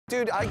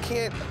Dude, I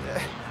can't,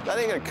 that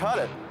ain't gonna cut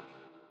it.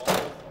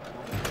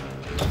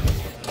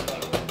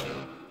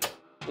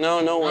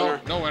 No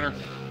winner. No winner.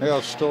 Yeah,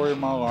 story of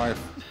my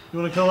life. You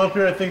want to come up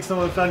here? I think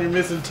someone found your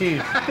missing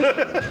teeth.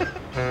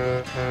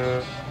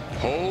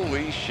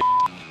 Holy shit.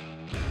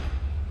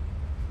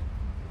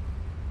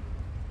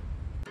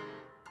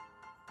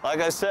 Like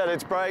I said,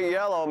 it's bright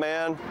yellow,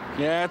 man.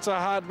 Yeah, it's a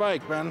hot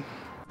bike, man.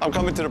 I'm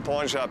coming to the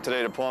pawn shop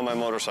today to pawn my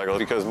motorcycle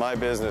because my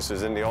business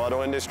is in the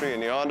auto industry,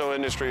 and the auto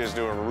industry is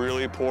doing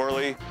really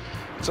poorly.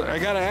 So I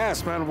gotta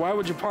ask, man, why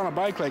would you pawn a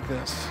bike like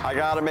this? I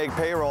gotta make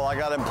payroll. I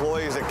got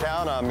employees that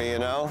count on me, you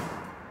know?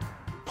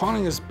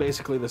 Pawning is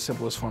basically the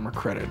simplest form of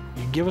credit.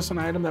 You give us an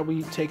item that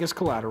we take as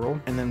collateral,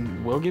 and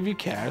then we'll give you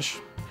cash.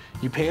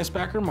 You pay us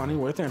back our money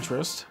with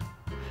interest,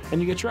 and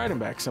you get your item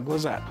back. Simple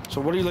as that. So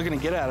what are you looking to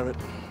get out of it?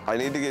 I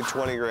need to get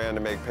 20 grand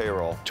to make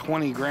payroll.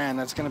 20 grand,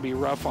 that's gonna be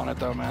rough on it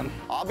though, man.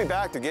 I'll be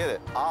back to get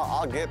it.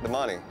 I'll get the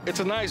money.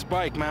 It's a nice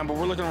bike, man, but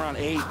we're looking around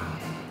 8.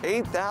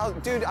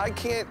 8,000? Dude, I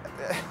can't,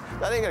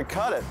 that ain't gonna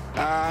cut it.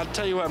 I'll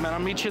tell you what, man, I'll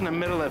meet you in the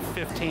middle at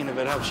 15 if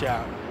it helps you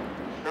out.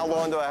 How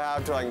long do I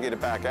have till I can get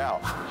it back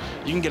out?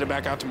 You can get it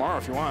back out tomorrow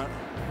if you want.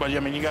 But I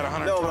mean, you got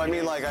 100. No, but I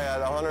mean like I got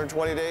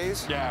 120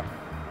 days? Yeah.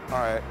 All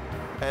right.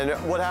 And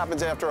what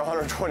happens after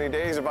 120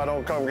 days if I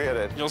don't come get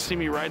it? You'll see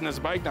me riding this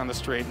bike down the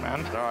street,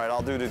 man. All right,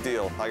 I'll do the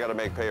deal. I gotta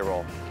make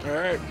payroll. All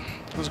right,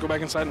 let's go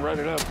back inside and write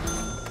it up.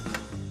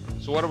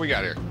 So what do we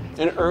got here?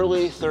 An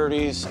early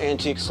 30s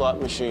antique slot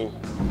machine.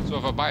 So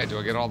if I buy it, do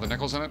I get all the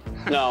nickels in it?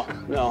 No.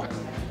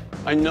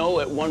 I know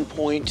at one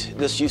point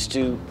this used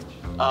to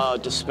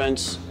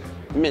dispense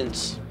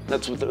mints.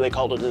 That's what they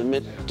called it, a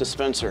mint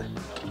dispenser.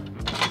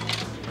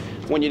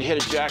 When you'd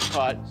hit a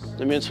jackpot,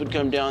 the mints would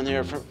come down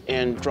there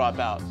and drop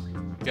out.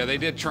 Yeah, they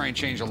did try and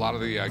change a lot of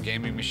the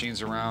gaming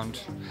machines around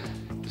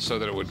so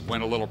that it would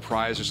win a little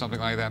prize or something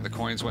like that, and the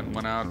coins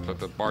went out, but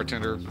the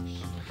bartender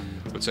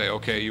would say,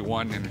 okay, you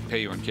won, and pay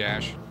you in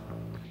cash.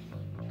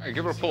 All right,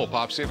 give it a pull,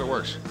 Pop, see if it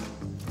works.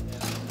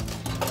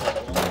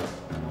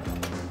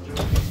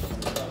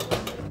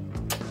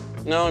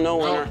 No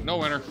winner. No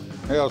winner.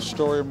 Yeah,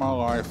 story of my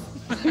life.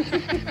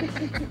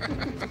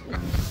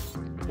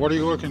 What are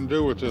you looking to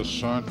do with this,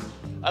 son?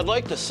 I'd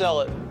like to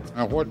sell it.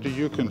 Now, what do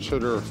you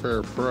consider a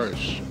fair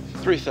price?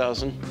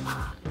 3,000.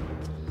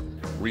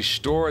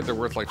 Restored, they're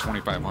worth like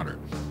 2,500.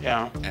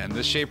 Yeah. And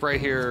this shape right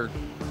here,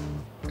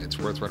 it's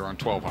worth right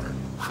around 1,200,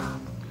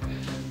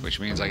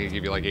 which means I could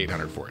give you like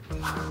 800 for it.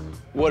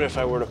 What if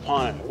I were to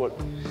pawn it? What?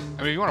 I mean,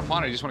 if you want to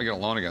pawn it, you just want to get a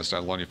loan against it.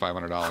 I'll loan you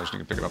 $500 and you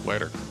can pick it up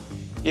later.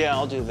 Yeah,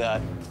 I'll do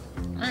that.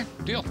 All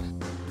right, deal.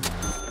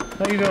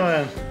 How you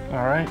doing?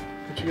 All right.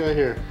 What you got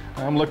here?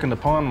 I'm looking to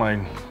pawn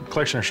my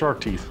collection of shark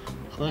teeth.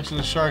 Collection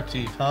of shark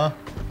teeth, huh?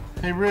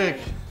 Hey, Rick,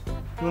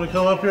 you want to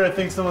come up here? I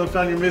think someone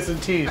found your missing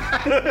teeth.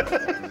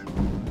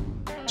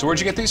 So where'd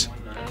you get these?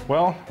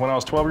 Well, when I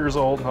was 12 years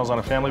old, I was on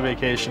a family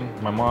vacation.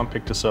 My mom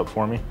picked this up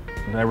for me,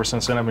 and ever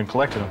since then, I've been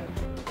collecting them.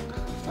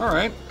 All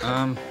right.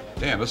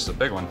 Damn, this is a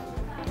big one.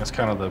 That's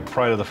kind of the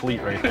pride of the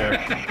fleet right there.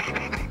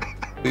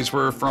 These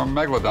were from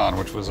Megalodon,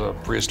 which was a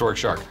prehistoric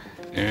shark.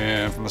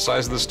 And from the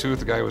size of this tooth,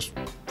 the guy was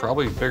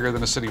probably bigger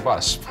than a city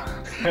bus.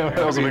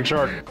 That was a big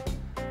shark.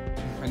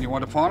 And you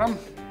want to pawn them?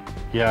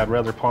 Yeah, I'd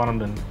rather pawn them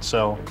than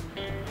sell.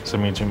 It's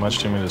mean too much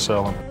to me to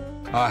sell them.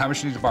 How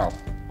much do you need to borrow?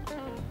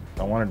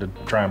 I wanted to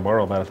try and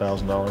borrow about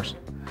 $1,000.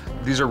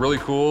 These are really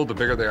cool. The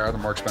bigger they are, the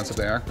more expensive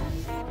they are.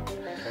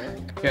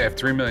 Yeah, I have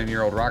 3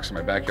 million-year-old rocks in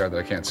my backyard that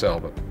I can't sell,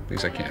 but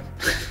these I can.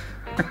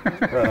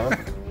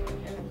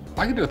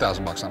 I can do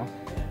 $1,000 on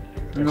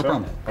them. No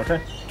problem.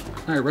 Okay.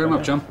 All right, write them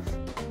up, Jim.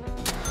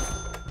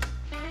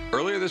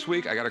 Earlier this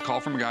week, I got a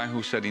call from a guy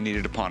who said he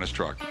needed to pawn his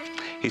truck.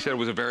 He said it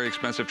was a very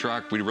expensive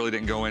truck. We really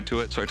didn't go into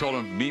it. So I told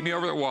him, meet me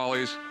over at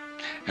Wally's,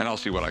 and I'll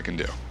see what I can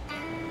do.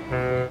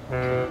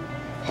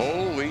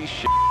 Holy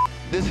shit.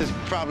 This is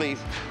probably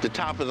the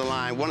top of the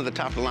line, one of the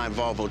top of the line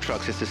Volvo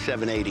trucks. It's a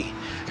 780.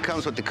 It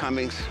comes with the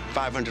Cummins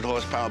 500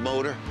 horsepower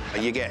motor.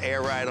 You get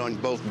air ride on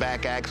both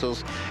back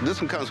axles.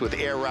 This one comes with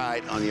air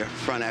ride on your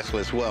front axle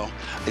as well.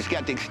 It's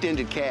got the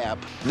extended cab.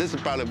 This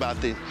is probably about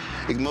the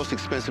most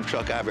expensive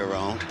truck I've ever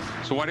owned.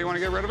 So why do you want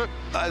to get rid of it?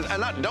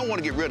 I don't want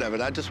to get rid of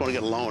it. I just want to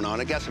get a loan on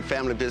it. I got some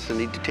family business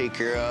I need to take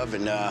care of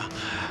and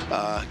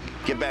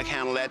get back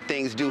handle that.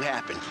 Things do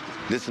happen.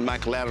 This is my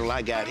collateral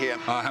I got here.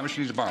 How much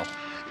do you need to borrow?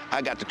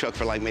 I got the truck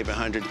for like maybe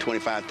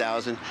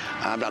 $125,000.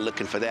 I'm not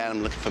looking for that.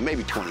 I'm looking for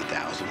maybe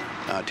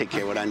 $20,000. Take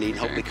care of what I need. Okay.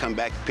 Hopefully come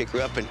back, pick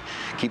her up, and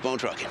keep on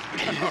trucking.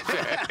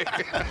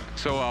 Okay.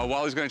 So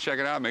Wally's going to check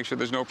it out, make sure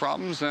there's no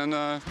problems, and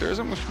if there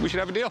isn't, we should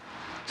have a deal.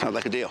 Sounds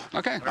like a deal.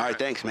 Okay. All right,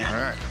 thanks, man. All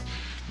right.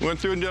 Went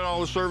through and did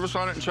all the service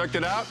on it and checked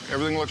it out.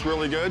 Everything looks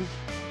really good.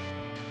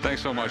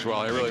 Thanks so much,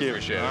 Wally. I really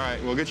appreciate it. All right,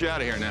 we'll get you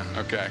out of here now.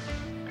 Okay.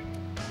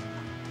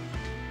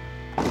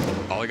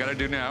 All I got to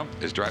do now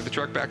is drive the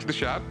truck back to the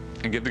shop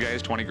and give the guy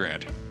his 20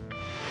 grand.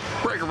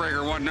 Breaker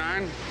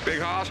 19,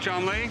 Big Hoss,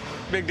 John Lee,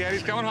 Big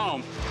Daddy's coming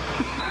home.